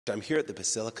I'm here at the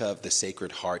Basilica of the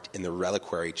Sacred Heart in the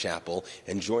Reliquary Chapel,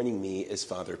 and joining me is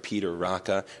Father Peter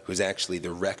Rocca, who's actually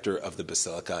the rector of the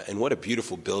Basilica. And what a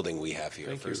beautiful building we have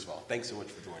here, first of all. Thanks so much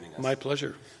for joining us. My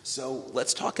pleasure. So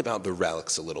let's talk about the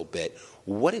relics a little bit.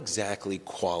 What exactly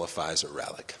qualifies a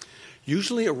relic?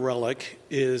 Usually a relic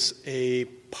is a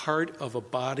part of a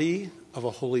body of a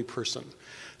holy person.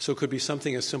 So it could be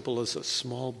something as simple as a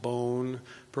small bone,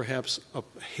 perhaps a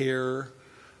hair,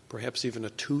 perhaps even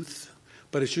a tooth.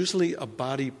 But it's usually a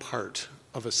body part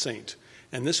of a saint.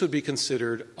 And this would be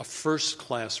considered a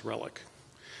first-class relic.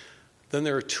 Then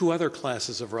there are two other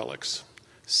classes of relics.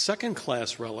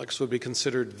 Second-class relics would be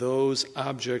considered those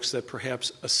objects that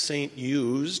perhaps a saint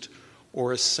used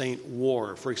or a saint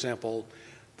wore. For example,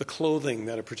 the clothing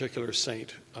that a particular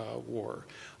saint wore,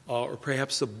 or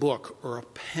perhaps a book or a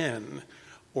pen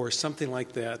or something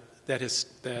like that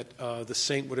the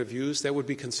saint would have used. That would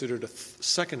be considered a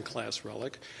second-class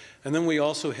relic. And then we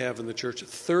also have in the church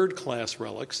third-class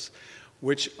relics,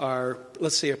 which are,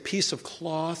 let's say, a piece of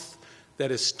cloth that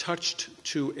is touched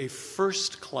to a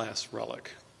first-class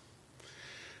relic.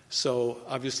 So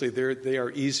obviously they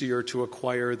are easier to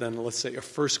acquire than, let's say, a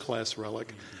first-class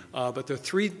relic. But there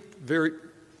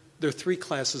are three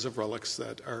classes of relics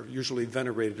that are usually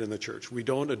venerated in the church. We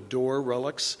don't adore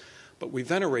relics, but we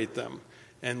venerate them.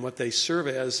 And what they serve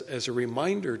as a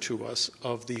reminder to us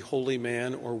of the holy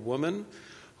man or woman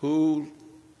who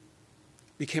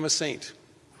became a saint,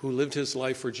 who lived his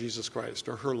life for Jesus Christ,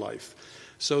 or her life.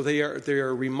 So they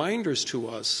are reminders to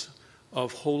us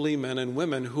of holy men and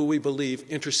women who we believe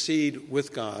intercede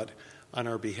with God on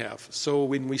our behalf. So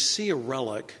when we see a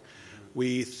relic,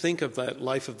 we think of that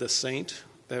life of the saint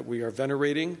that we are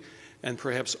venerating, and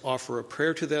perhaps offer a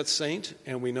prayer to that saint.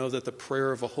 And we know that the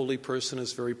prayer of a holy person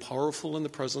is very powerful in the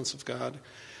presence of God.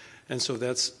 And so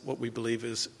that's what we believe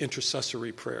is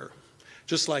intercessory prayer.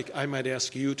 Just like I might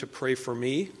ask you to pray for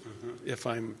me if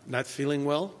I'm not feeling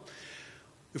well.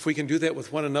 If we can do that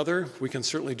with one another, we can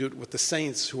certainly do it with the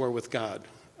saints who are with God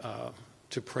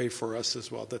to pray for us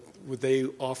as well, that they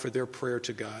offer their prayer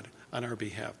to God on our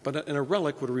behalf. But a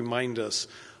relic would remind us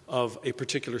of a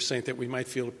particular saint that we might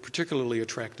feel particularly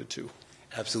attracted to.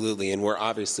 Absolutely, and we're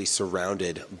obviously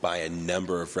surrounded by a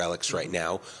number of relics right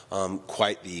now,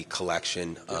 quite the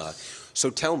collection. Yes. So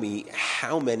tell me,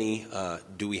 how many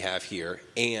do we have here,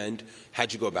 and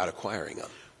how'd you go about acquiring them?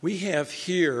 We have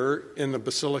here in the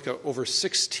Basilica over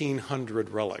 1,600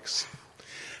 relics.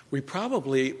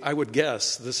 I would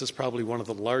guess, this is probably one of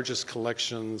the largest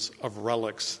collections of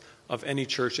relics of any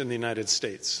church in the United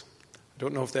States. I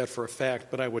don't know if that for a fact,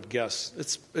 but I would guess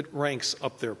it ranks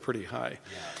up there pretty high.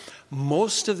 Yeah.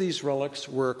 Most of these relics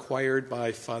were acquired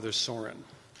by Father Soren.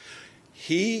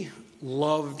 He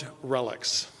loved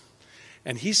relics,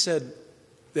 and he said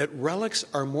that relics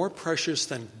are more precious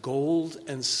than gold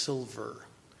and silver.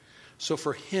 So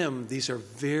for him, these are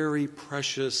very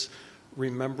precious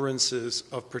remembrances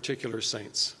of particular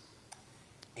saints.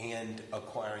 And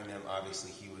acquiring them,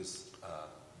 obviously, he was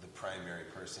the primary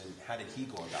person. How did he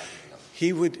go about doing them?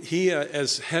 He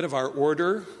as head of our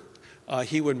order,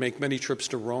 he would make many trips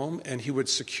to Rome, and he would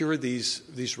secure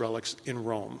these relics in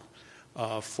Rome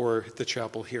for the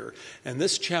chapel here. And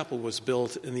this chapel was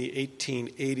built in the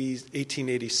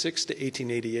 1886 to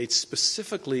 1888,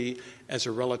 specifically as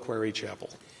a reliquary chapel.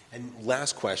 And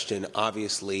last question,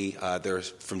 obviously, there's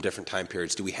from different time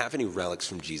periods. Do we have any relics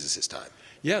from Jesus' time?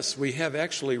 Yes, we have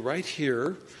actually right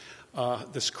here,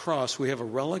 this cross. We have a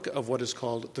relic of what is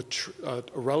called a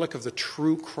relic of the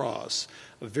true cross,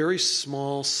 a very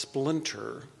small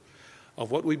splinter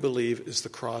of what we believe is the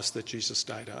cross that Jesus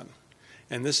died on.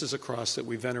 And this is a cross that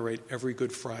we venerate every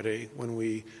Good Friday when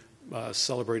we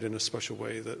celebrate in a special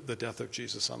way the death of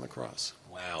Jesus on the cross.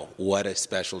 Wow, what a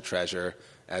special treasure.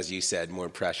 As you said, more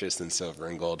precious than silver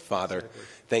and gold. Father,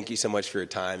 thank you so much for your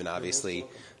time, and obviously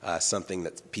something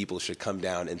that people should come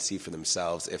down and see for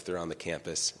themselves if they're on the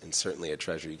campus, and certainly a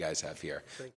treasure you guys have here.